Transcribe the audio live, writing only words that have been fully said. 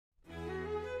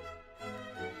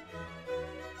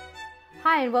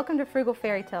Hi and welcome to Frugal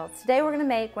Fairy Tales. Today we're going to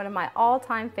make one of my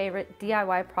all-time favorite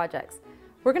DIY projects.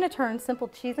 We're going to turn simple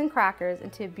cheese and crackers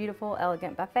into a beautiful,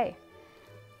 elegant buffet.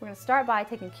 We're going to start by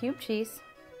taking cube cheese,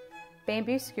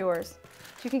 bamboo skewers,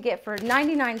 which you can get for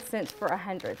 99 cents for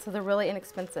 100, so they're really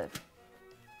inexpensive.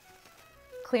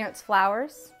 Clearance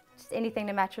flours, just anything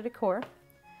to match your decor,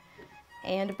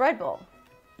 and a bread bowl,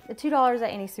 the $2 at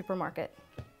any supermarket.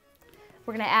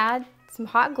 We're going to add some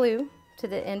hot glue to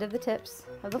the end of the tips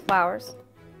of the flowers.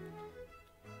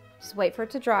 Just wait for it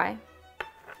to dry.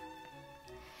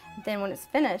 Then when it's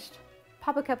finished,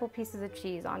 pop a couple pieces of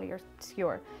cheese onto your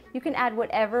skewer. You can add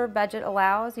whatever budget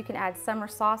allows. You can add summer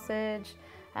sausage,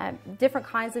 different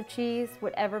kinds of cheese,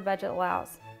 whatever budget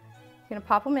allows. You're going to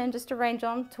pop them in, just arrange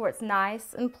them to where it's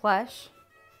nice and plush.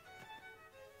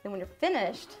 Then when you're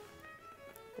finished,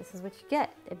 this is what you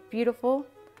get, a beautiful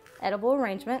edible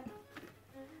arrangement.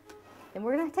 Then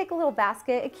we're going to take a little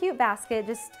basket, a cute basket,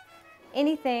 just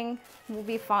anything will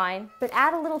be fine, but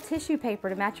add a little tissue paper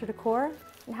to match your decor,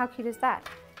 and how cute is that?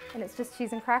 And it's just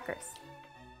cheese and crackers.